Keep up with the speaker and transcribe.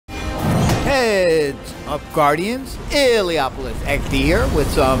up, Guardians? Iliopolis XD here with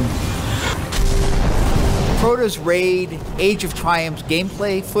some Crota's Raid Age of Triumph's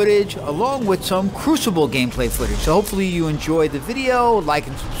gameplay footage, along with some Crucible gameplay footage. So hopefully you enjoy the video, like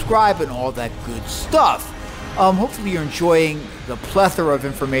and subscribe, and all that good stuff. Hopefully you're enjoying the plethora of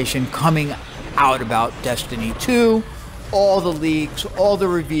information coming out about Destiny 2, all the leaks, all the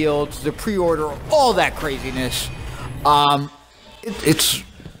reveals, the pre-order, all that craziness. It's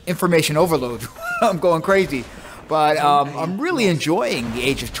information overload. I'm going crazy. But I'm really enjoying the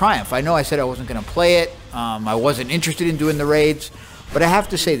Age of Triumph. I know I said I wasn't going to play it. I wasn't interested in doing the raids. But I have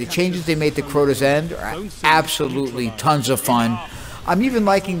to say, the changes they made to Crota's End are absolutely tons of fun. I'm even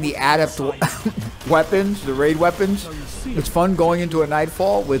liking the adept weapons, the raid weapons. It's fun going into a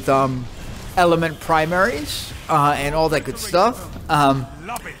Nightfall with element primaries and all that good stuff.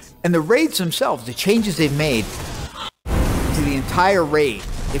 And the raids themselves, the changes they've made to the entire raid.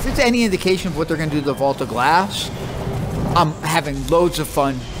 If it's any indication of what they're going to do to the Vault of Glass, I'm having loads of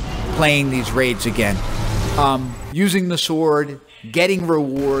fun playing these raids again. Using the sword, getting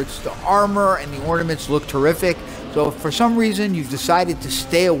rewards, the armor and the ornaments look terrific. So if for some reason you've decided to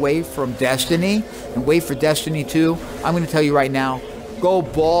stay away from Destiny and wait for Destiny 2, I'm going to tell you right now, go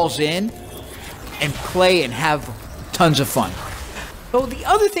balls in and play and have tons of fun. So the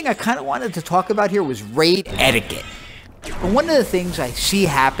other thing I kind of wanted to talk about here was raid etiquette. And one of the things I see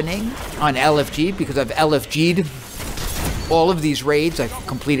happening on LFG, because I've LFG'd all of these raids, I've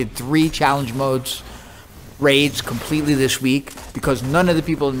completed 3 challenge modes raids completely this week, because none of the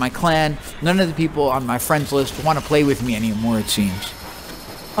people in my clan, none of the people on my friends list want to play with me anymore, it seems.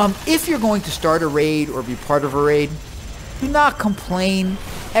 If you're going to start a raid or be part of a raid, do not complain.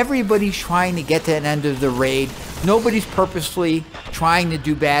 Everybody's trying to get to an end of the raid. Nobody's purposely trying to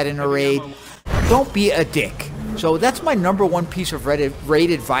do bad in a raid. Don't be a dick. So that's my #1 piece of raid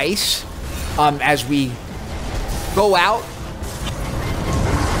advice as we go out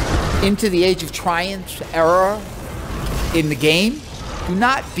into the Age of Triumph era in the game. Do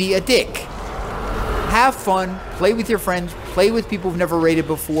not be a dick. Have fun, play with your friends, play with people who've never raided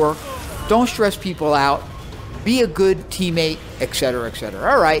before. Don't stress people out. Be a good teammate, etc.,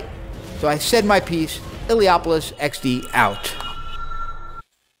 etc. All right, so I said my piece. Iliopolis XD out.